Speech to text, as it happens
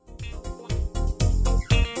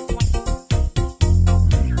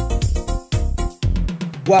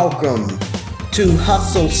Welcome to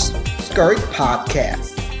Hustle Skirt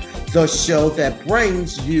Podcast, the show that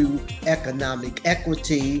brings you economic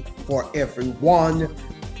equity for everyone,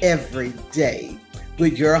 every day,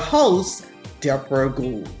 with your host, Deborah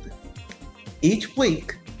Gould. Each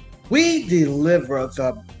week, we deliver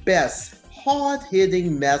the best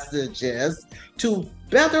hard-hitting messages to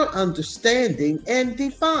better understanding and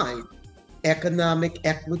define economic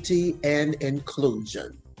equity and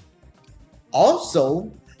inclusion. Also,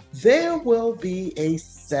 there will be a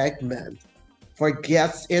segment for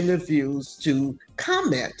guest interviews to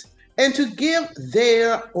comment and to give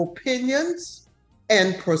their opinions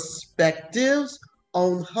and perspectives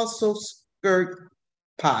on Hustle Skirt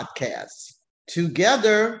Podcast.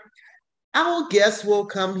 Together, our guests will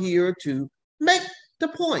come here to make the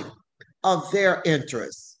point of their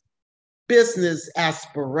interests, business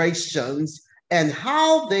aspirations, and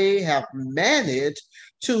how they have managed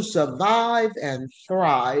to survive and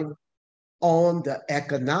thrive on the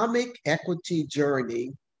economic equity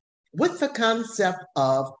journey with the concept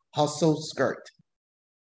of hustle skirt.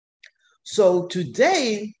 So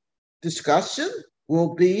today's discussion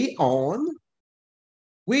will be on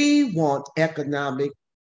we want economic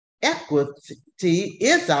equity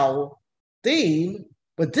is our theme,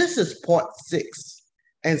 but this is part 6.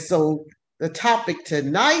 And so the topic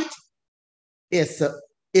tonight is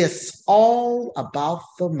it's all about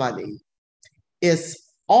the money.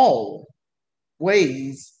 It's always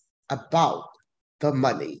about the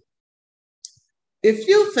money. If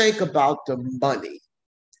you think about the money,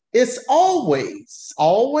 it's always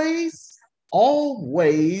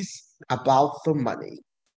about the money.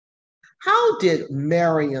 How did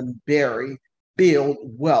Marion Barry build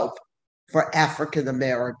wealth for African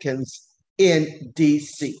Americans in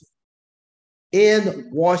D.C., in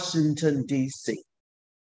Washington, D.C.?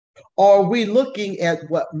 Are we looking at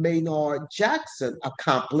what Maynard Jackson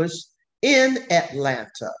accomplished in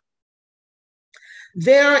Atlanta?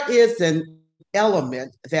 There is an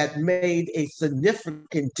element that made a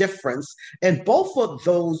significant difference in both of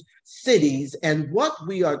those cities and what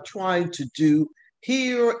we are trying to do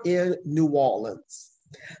here in New Orleans.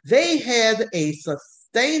 They had a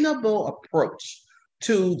sustainable approach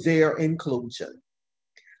to their inclusion.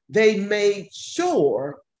 They made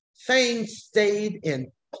sure things stayed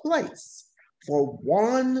in place from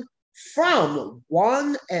one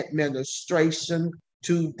administration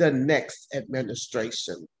to the next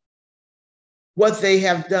administration. What they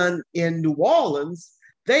have done in New Orleans,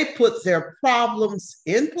 they put their problems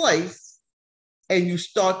in place and you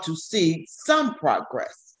start to see some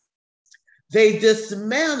progress. They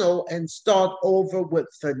dismantle and start over with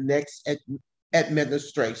the next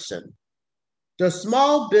administration. The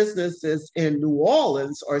small businesses in New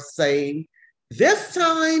Orleans are saying, this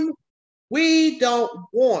time, we don't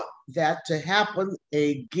want that to happen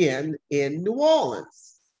again in New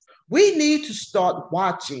Orleans. We need to start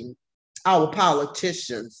watching our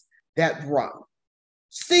politicians that run.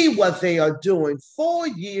 See what they are doing 4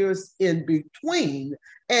 years in between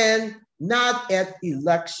and not at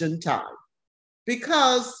election time.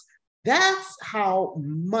 Because that's how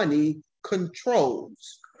money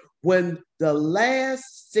controls. When the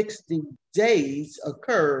last 60 days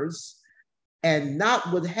occurs, and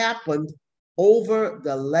not what happened over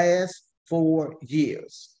the last 4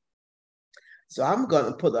 years. So I'm going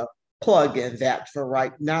to put a plug in that for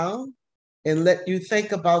right now and let you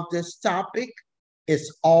think about this topic.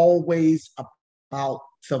 It's always about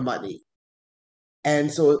the money.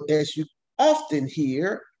 And so as you often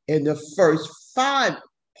hear in the first 5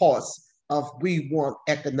 parts of We Want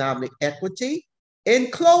Economic Equity,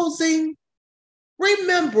 in closing,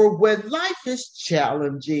 remember when life is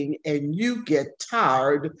challenging and you get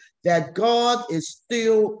tired that God is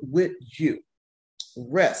still with you.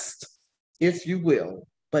 Rest, if you will,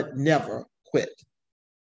 but never quit.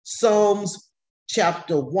 Psalms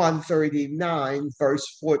chapter 139, verse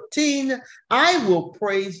 14, I will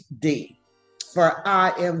praise thee, for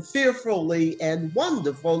I am fearfully and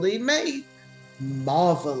wonderfully made.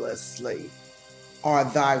 Marvelously are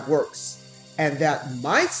thy works, and that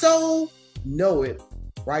my soul know it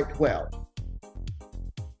right well.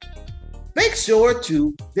 Make sure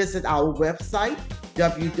to visit our website,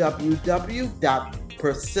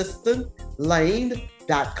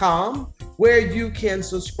 www.persistentlane.com, where you can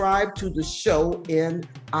subscribe to the show in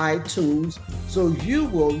iTunes so you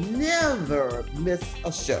will never miss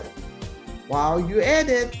a show. While you're at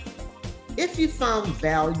it, if you found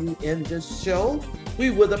value in this show, we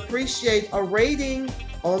would appreciate a rating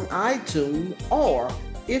on iTunes, or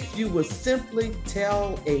if you would simply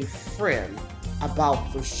tell a friend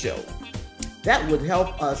about the show. That would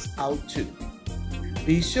help us out too.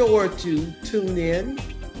 Be sure to tune in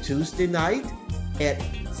Tuesday night at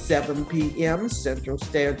 7 p.m. Central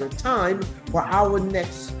Standard Time for our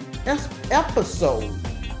next episode.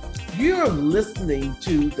 You're listening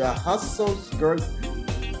to the Hustle Skirt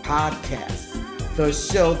Podcast, the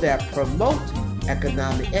show that promotes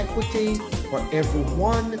economic equity for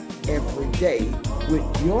everyone, every day,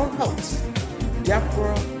 with your host,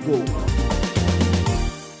 Deborah Gould.